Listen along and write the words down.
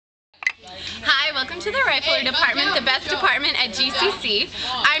welcome to the Riflery Department, the best department at GCC.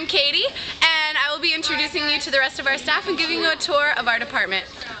 I'm Katie, and I will be introducing you to the rest of our staff and giving you a tour of our department.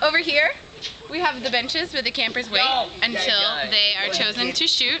 Over here, we have the benches where the campers wait until they are chosen to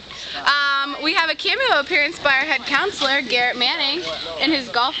shoot. We have a cameo appearance by our head counselor, Garrett Manning, in his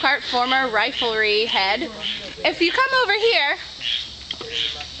golf cart, former riflery head. If you come over here,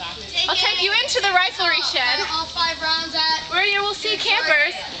 I'll take you into the riflery shed, where you will see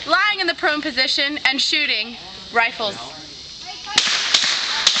campers lying in the prone position and shooting rifles.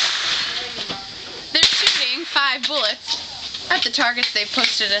 They're shooting 5 bullets at the targets they've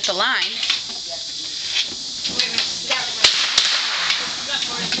posted at the line.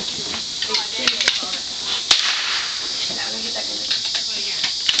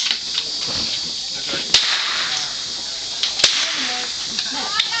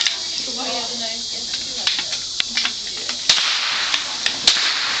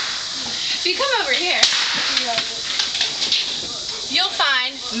 If you come over here, you'll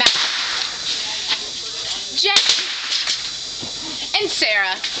find Matt, Jen, and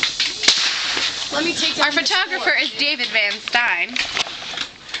Sarah. Our photographer is David Van Stein,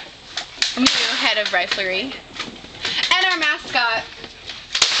 new head of riflery, and our mascot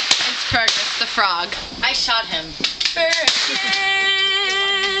is Fergus the frog. I shot him. Fergus!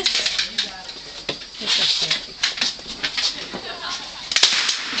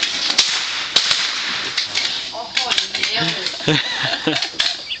 You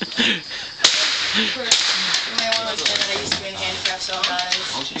may want to understand that I used to be in handcrafts, so guys.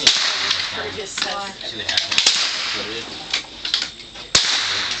 Fergus says.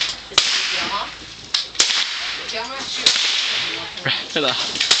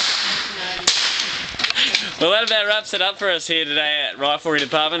 Well, that about wraps it up for us here today at Riflery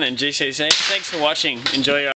Department and GCC. Thanks for watching. Enjoy your